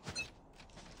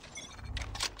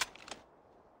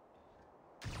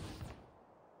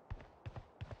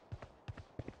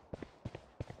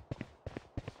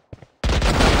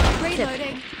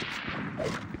 Reloading.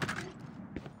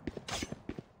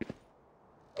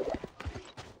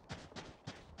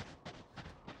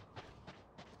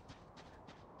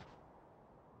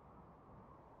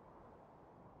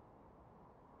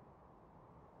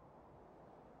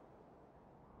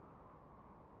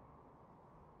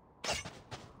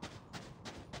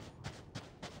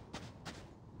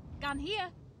 Gun here.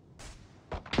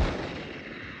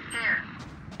 Here.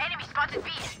 Enemy spotted B.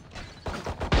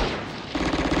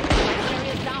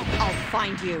 Area's down. I'll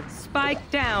find you.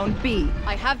 Spike down B.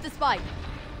 I have the spike.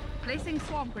 Placing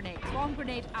swarm grenade. Swarm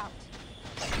grenade out.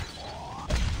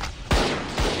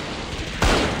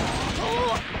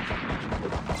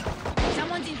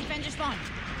 Someone's in defender spawn.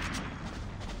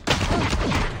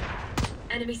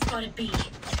 Enemy spotted B.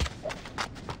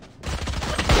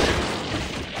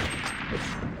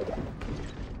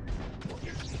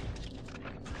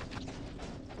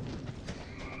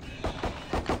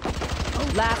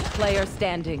 Last player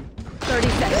standing. 30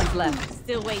 seconds left.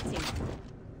 Still waiting.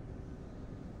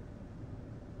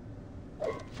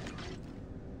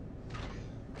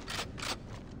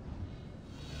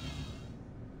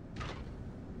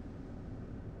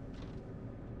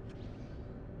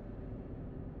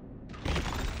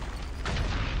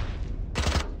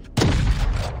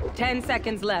 Ten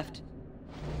seconds left.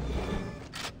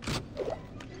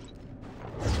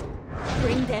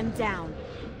 Bring them down.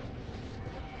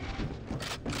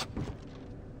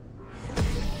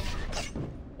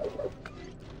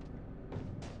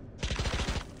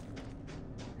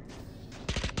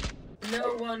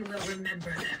 No one will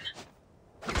remember them.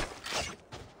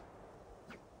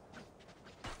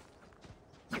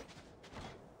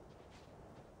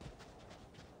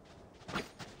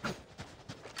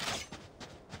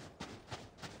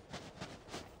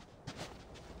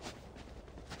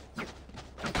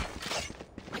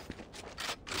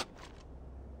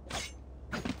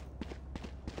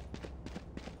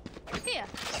 Here.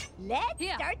 Let's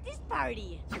Here. start this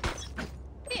party.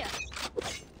 Here.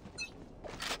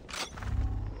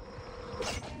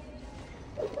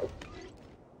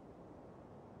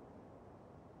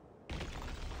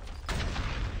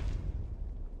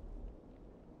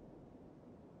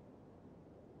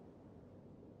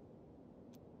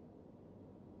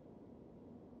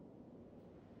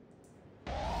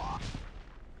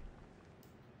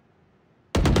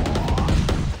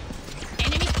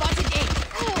 Enemy spotted A.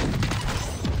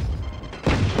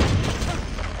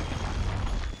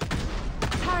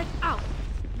 Turret out.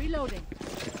 Reloading.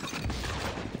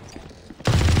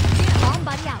 Bomb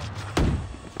buddy out.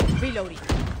 Reloading.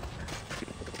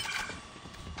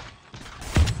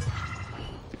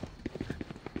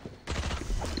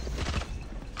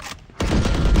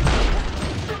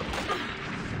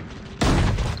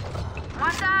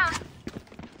 One down.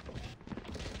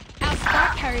 Our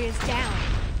spike carrier's down.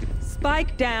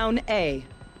 Spike down A.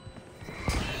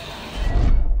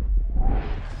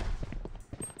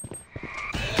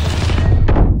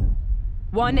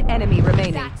 One enemy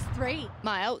remaining. That's 3.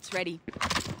 My ult's ready.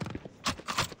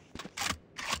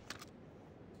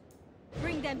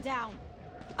 Bring them down.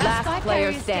 Last spike player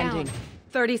carrier's standing. down.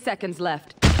 30 seconds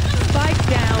left. Spike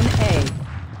down A.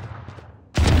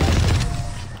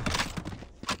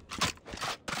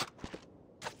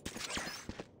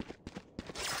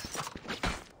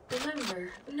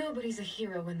 Remember, nobody's a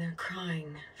hero when they're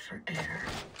crying for air.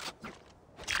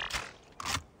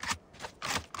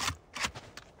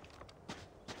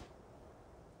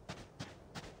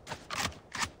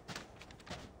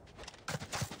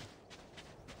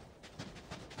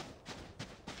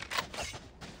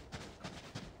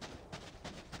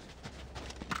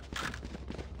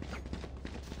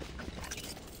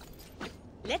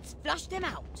 Let's flush them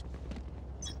out.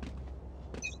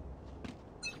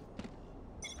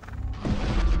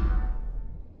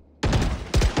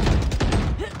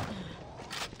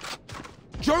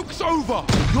 Joke's over!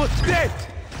 You're dead!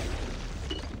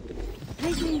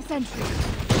 Placing sentry.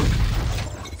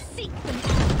 Seek them.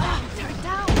 Turret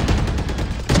down.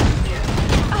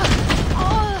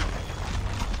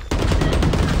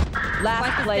 Last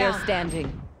Spike is player down.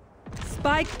 standing.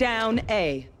 Spike down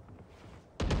A.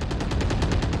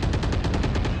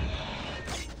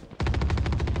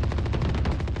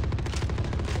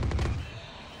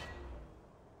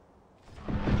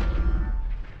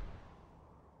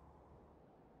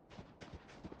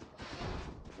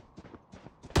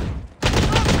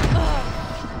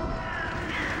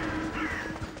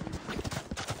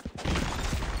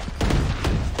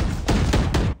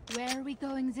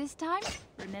 going this time,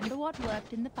 remember what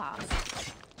worked in the past.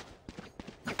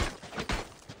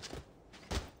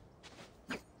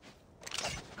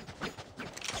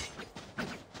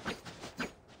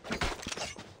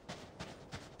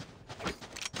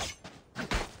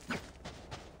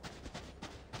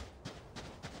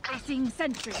 Placing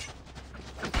sentry.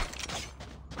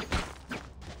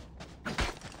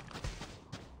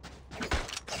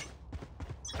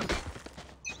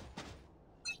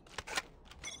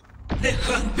 The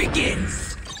hunt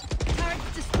begins! Turret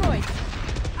destroyed.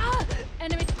 Ah!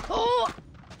 Enemy. Oh!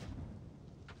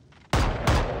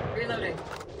 Reloading.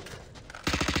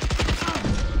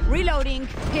 Reloading.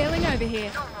 Healing over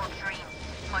here. No more dreams.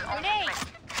 My own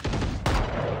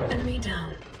Grenade. Enemy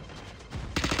down.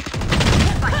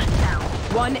 fight down.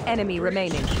 One enemy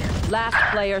remaining. Last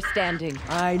player standing.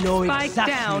 I know Spike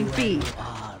exactly down, where B. you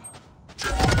are.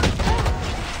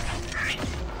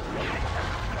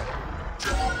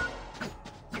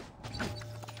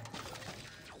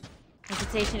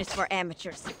 Hesitation is for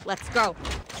amateurs. Let's go.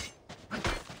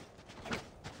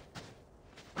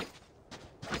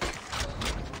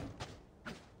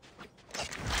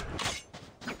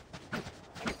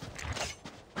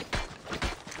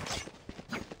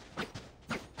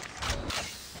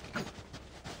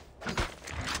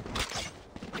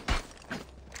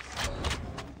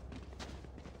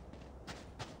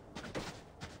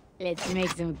 Let's make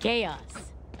some chaos.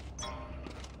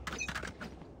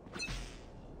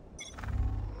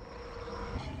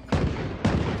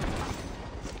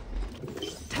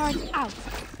 Turret out.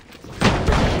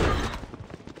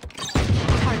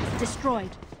 Turret destroyed.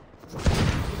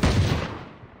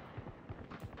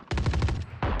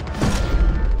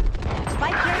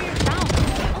 Spike carrier down.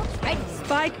 Ult's ready.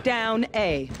 Spike down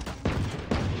A.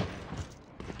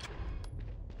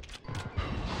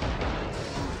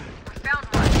 Found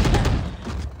one.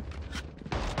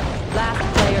 Last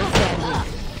player standing.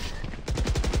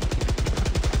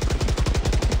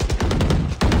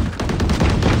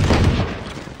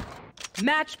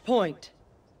 Match point.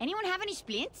 Anyone have any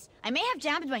splints? I may have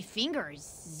jammed my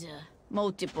fingers.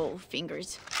 Multiple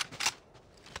fingers.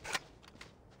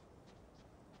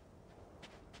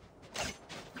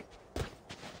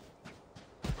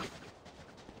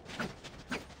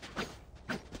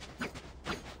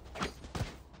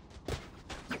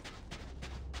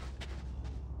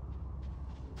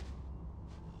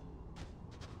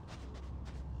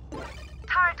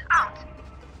 Turret out.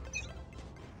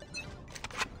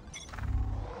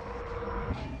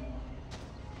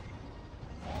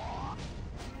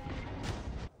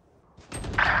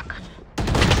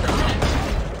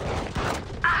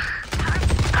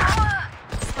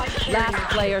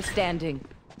 Last player standing.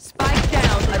 Spike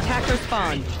down. Attacker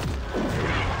spawn.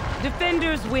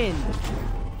 Defenders win.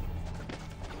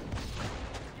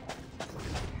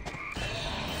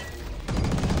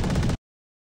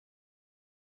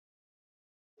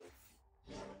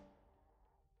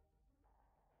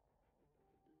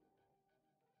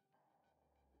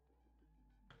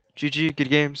 GG, good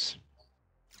games.